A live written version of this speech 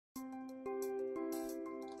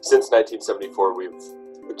Since 1974, we've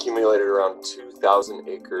accumulated around 2,000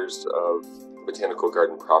 acres of botanical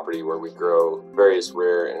garden property where we grow various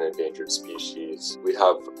rare and endangered species. We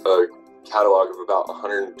have a catalog of about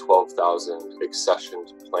 112,000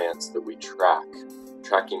 accessioned plants that we track,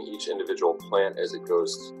 tracking each individual plant as it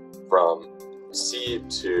goes from seed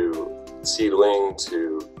to seedling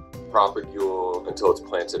to propagule until it's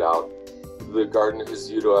planted out. The garden has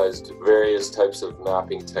utilized various types of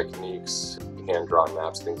mapping techniques, hand-drawn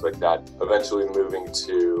maps, things like that, eventually moving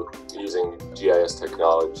to using GIS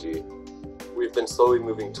technology. We've been slowly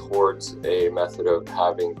moving towards a method of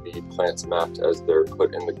having the plants mapped as they're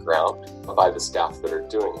put in the ground by the staff that are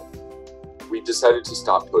doing it. We decided to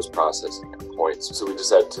stop post-processing at points, so we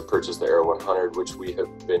decided to purchase the Arrow 100, which we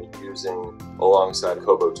have been using alongside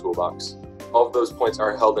KoBoToolbox. All of those points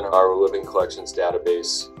are held in our living collections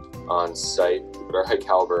database on site. Our high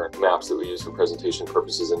caliber maps that we use for presentation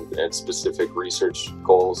purposes and specific research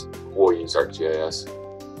goals, we'll use ArcGIS.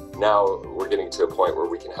 Now we're getting to a point where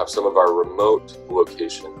we can have some of our remote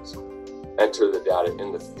locations enter the data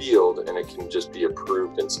in the field, and it can just be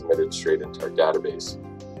approved and submitted straight into our database.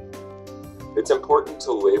 It's important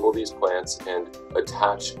to label these plants and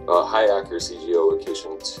attach a high accuracy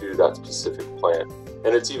geolocation to that specific plant.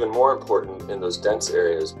 And it's even more important in those dense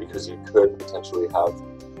areas because you could potentially have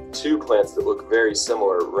two plants that look very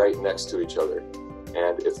similar right next to each other.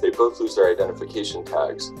 And if they both lose their identification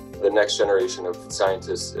tags, the next generation of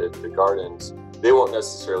scientists at the gardens, they won't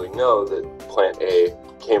necessarily know that plant A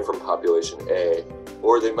came from population A,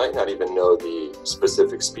 or they might not even know the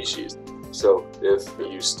specific species. So if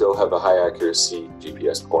you still have a high accuracy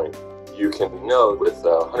GPS point, you can know with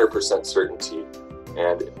 100% certainty,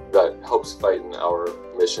 and that helps fight in our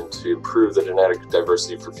mission to improve the genetic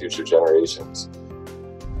diversity for future generations.